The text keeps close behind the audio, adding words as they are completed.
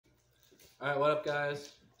Alright, what up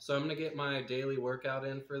guys? So I'm going to get my daily workout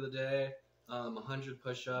in for the day. 100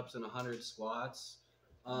 push-ups and 100 squats.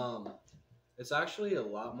 It's actually a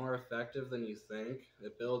lot more effective than you think.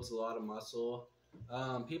 It builds a lot of muscle.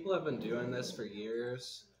 People have been doing this for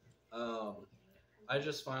years. I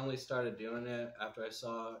just finally started doing it after I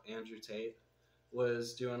saw Andrew Tate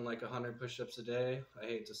was doing like 100 push-ups a day. I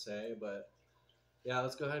hate to say, but yeah,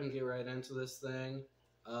 let's go ahead and get right into this thing.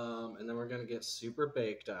 And then we're going to get super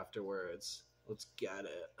baked afterwards. Let's get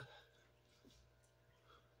it.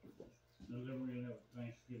 And then we're going to have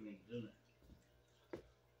Thanksgiving dinner.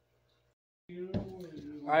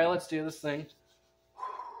 Alright, let's do this thing.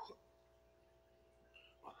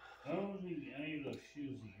 I don't think any of those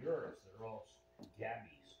shoes are yours. They're all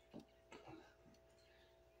Gabby's.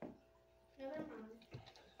 Yeah, they're mine.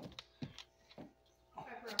 I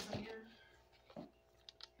brought them here.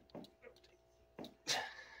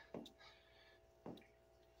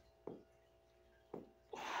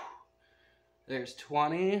 There's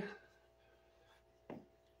 20.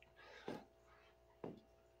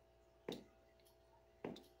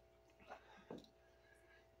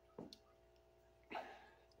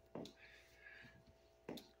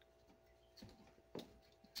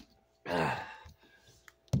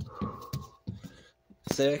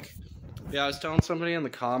 Sick. Yeah, I was telling somebody in the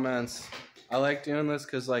comments, I like doing this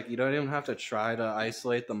because like you don't even have to try to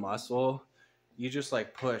isolate the muscle. You just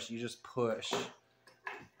like push. You just push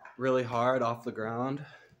really hard off the ground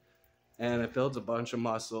and it builds a bunch of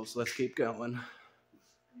muscles. Let's keep going.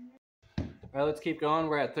 All right, let's keep going.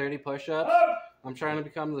 We're at 30 push-ups. I'm trying to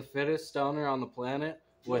become the fittest stoner on the planet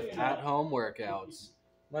with at-home workouts.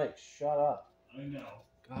 Mike, shut up. I know.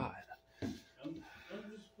 God. I'm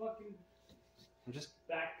just fucking. I'm just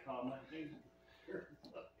back commenting.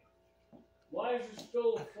 Why is there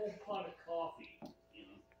still a full pot of coffee? You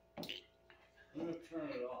know, I'm gonna turn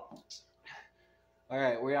it off. All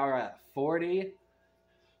right, we are at 40.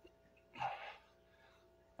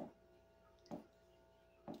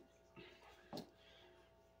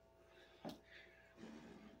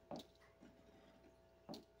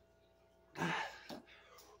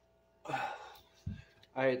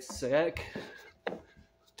 All right, sick.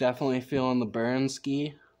 Definitely feeling the burn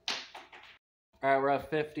ski. All right, we're at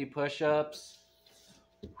 50 push-ups.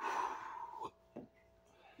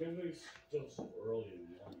 Maybe it's still so early in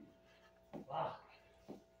the morning. Fuck.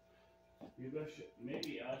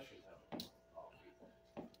 Maybe I should have a coffee.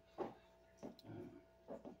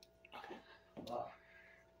 Fuck.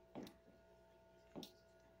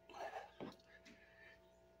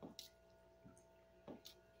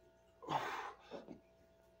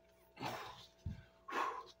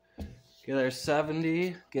 Okay, there's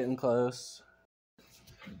 70, getting close.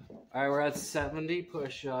 All right, we're at 70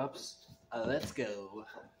 push-ups. Let's go.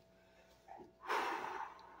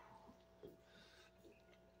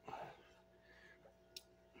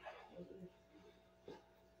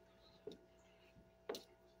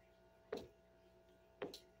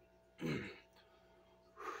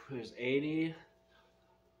 There's 80.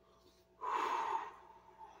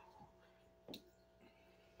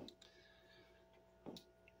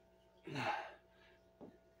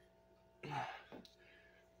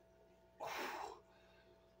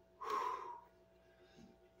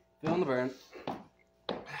 Feeling the burn.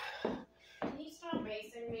 Can you stop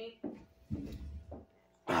basing me?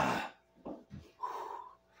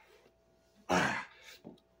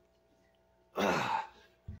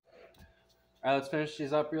 Alright, let's finish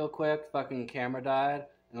these up real quick. Fucking camera died.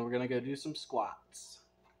 And then we're gonna go do some squats.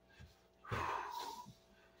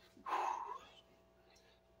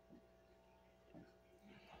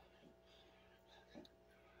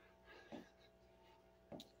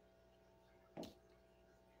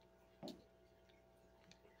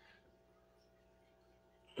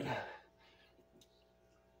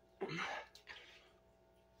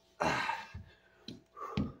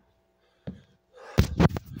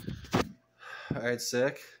 Alright,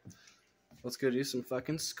 sick. Let's go do some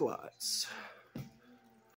fucking squats.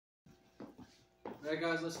 Alright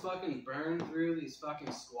guys, let's fucking burn through these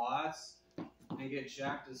fucking squats and get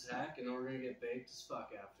jacked as heck, and then we're gonna get baked as fuck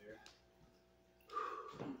after.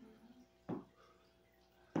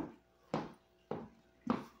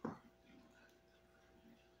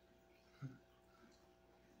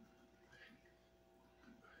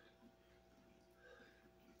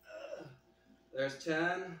 There's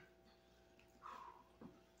 10.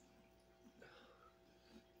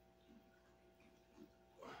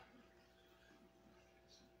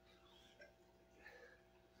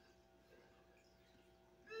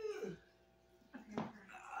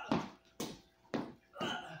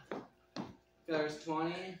 There's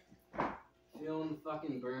 20. Feeling the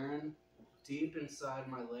fucking burn. deep inside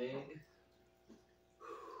my leg.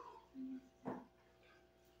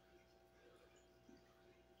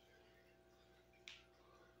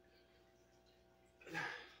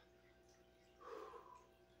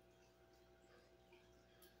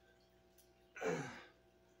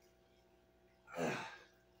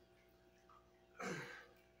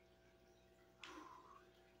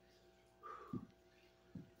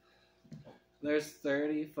 There's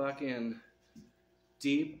 30 fucking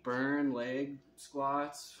deep burn leg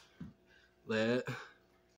squats. Lit.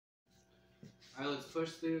 Alright, let's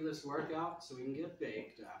push through this workout so we can get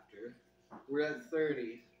baked after. We're at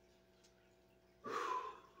 30.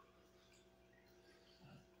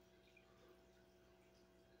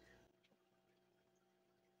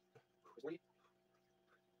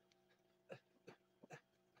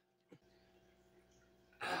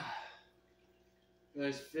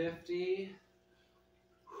 There's 50.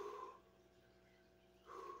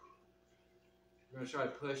 We're gonna try to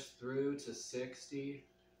push through to 60.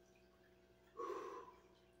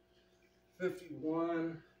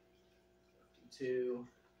 51. 52.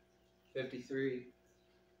 53.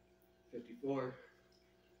 54.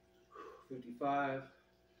 55.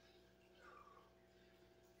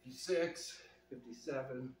 56.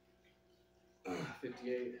 57.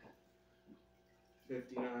 58.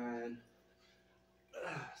 59.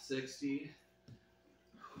 60.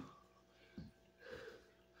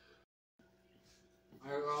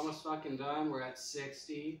 Alright, we're almost fucking done. We're at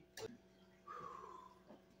 60.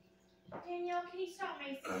 Danielle, can you stop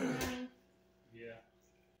Mason running? Yeah.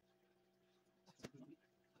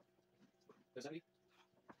 There's any?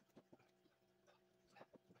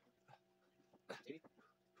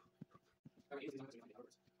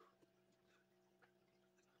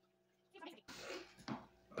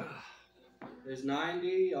 There's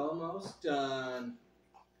 90, almost done.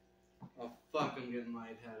 Oh fuck, I'm getting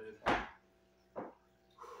lightheaded.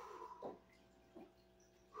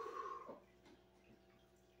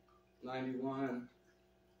 $91,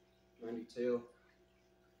 $92,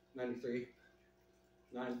 $93,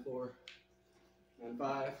 $94,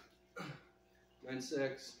 $95,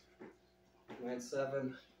 $96,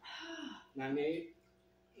 $97, $98,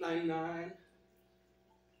 $99,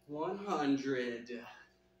 $100.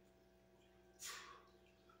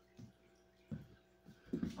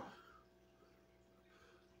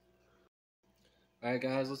 Alright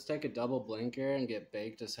guys, let's take a double blinker and get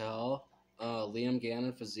baked as hell. Liam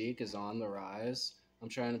Gannon physique is on the rise. I'm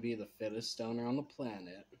trying to be the fittest stoner on the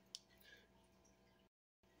planet.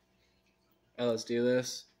 Alright, let's do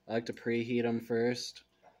this. I like to preheat them first.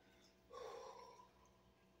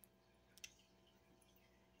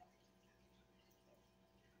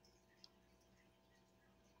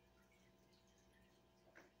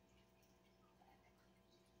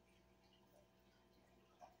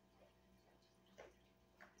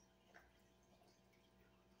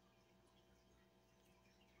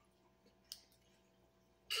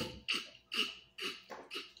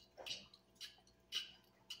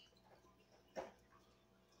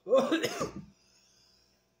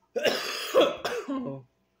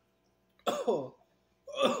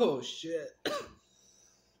 Oh shit.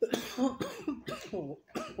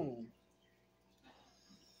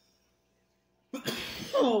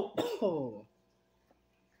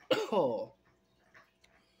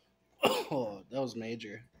 That was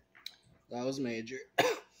major. That was major.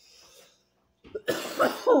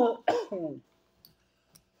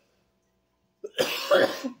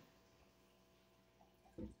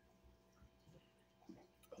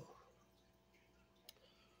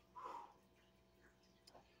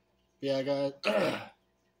 Yeah, guys.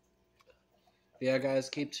 Yeah, guys,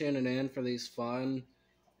 keep tuning in for these fun,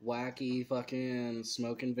 wacky fucking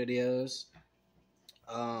smoking videos.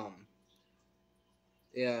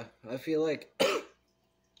 Yeah, I feel like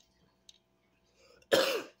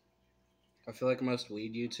most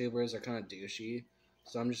weed YouTubers are kind of douchey,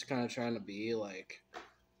 so I'm just kind of trying to be like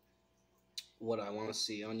what I want to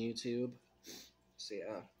see on YouTube. So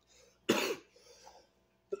yeah.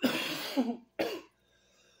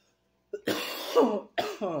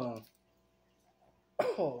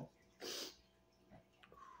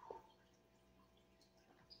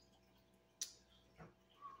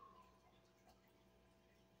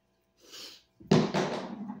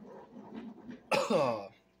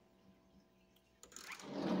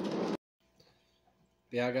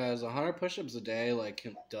 Yeah, guys, 100 push-ups a day like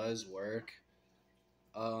does work.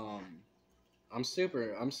 I'm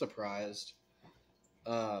surprised.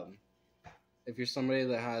 If you're somebody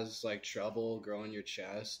that has like trouble growing your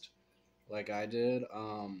chest, like I did,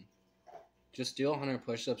 just do 100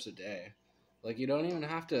 push-ups a day. Like you don't even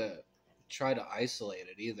have to try to isolate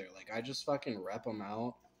it either. Like, I just fucking rep them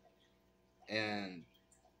out, and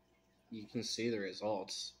you can see the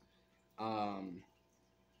results.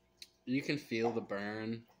 You can feel the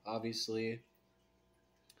burn, obviously.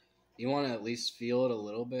 You want to at least feel it a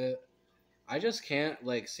little bit. I just can't,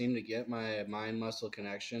 like, seem to get my mind-muscle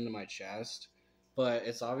connection to my chest, but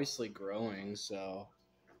it's obviously growing, so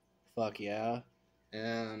fuck yeah.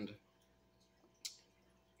 And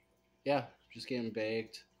yeah, just getting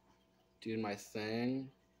baked, doing my thing.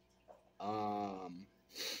 I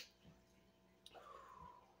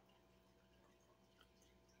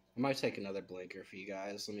might take another blinker for you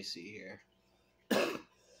guys. Let me see here.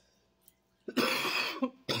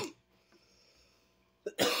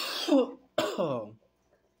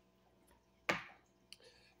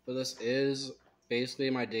 But this is basically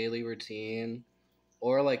my daily routine,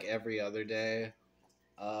 or like every other day.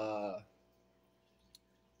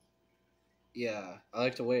 Yeah, I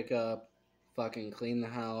like to wake up, fucking clean the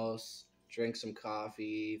house, drink some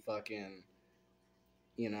coffee, fucking,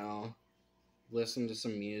 you know, listen to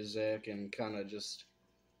some music, and kind of just,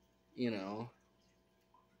 you know,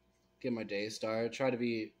 get my day started. Try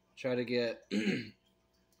to get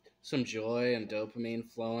some joy and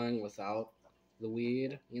dopamine flowing without the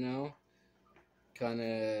weed, you know, kind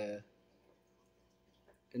of.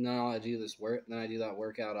 And then I do this work. Then I do that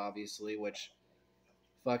workout, obviously, which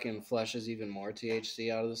fucking flushes even more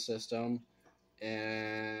THC out of the system,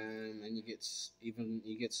 and then you get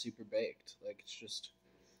super baked. Like,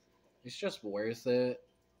 it's just worth it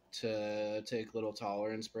to take little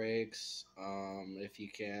tolerance breaks, if you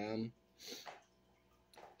can.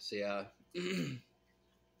 So yeah.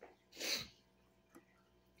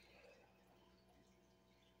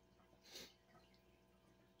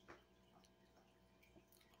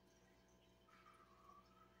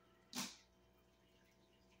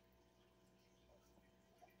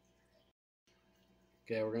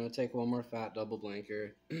 Okay, we're gonna take one more fat double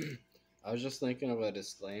blinker. I was just thinking of a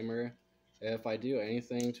disclaimer. If I do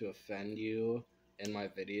anything to offend you in my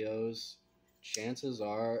videos, chances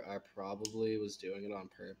are I probably was doing it on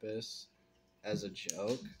purpose as a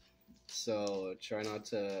joke. So try not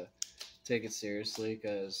to take it seriously,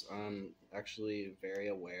 because I'm actually very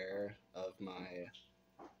aware of my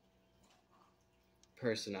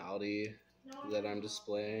personality that I'm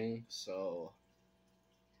displaying. So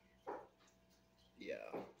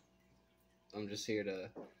yeah, I'm just here to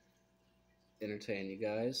entertain you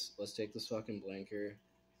guys. Let's take this fucking blinker.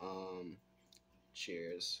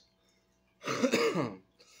 Cheers.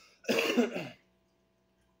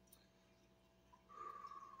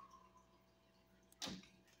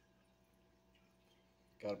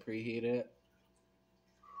 Gotta preheat it.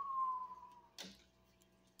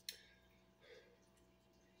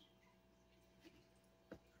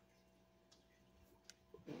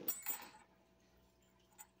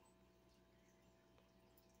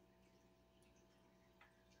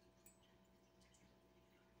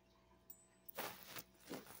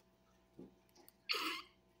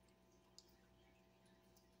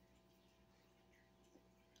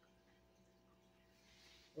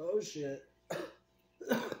 Oh shit.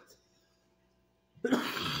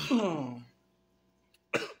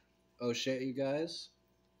 Oh shit, you guys.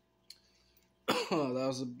 Oh, that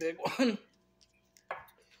was a big one.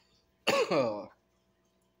 Oh.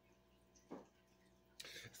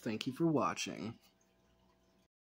 Thank you for watching.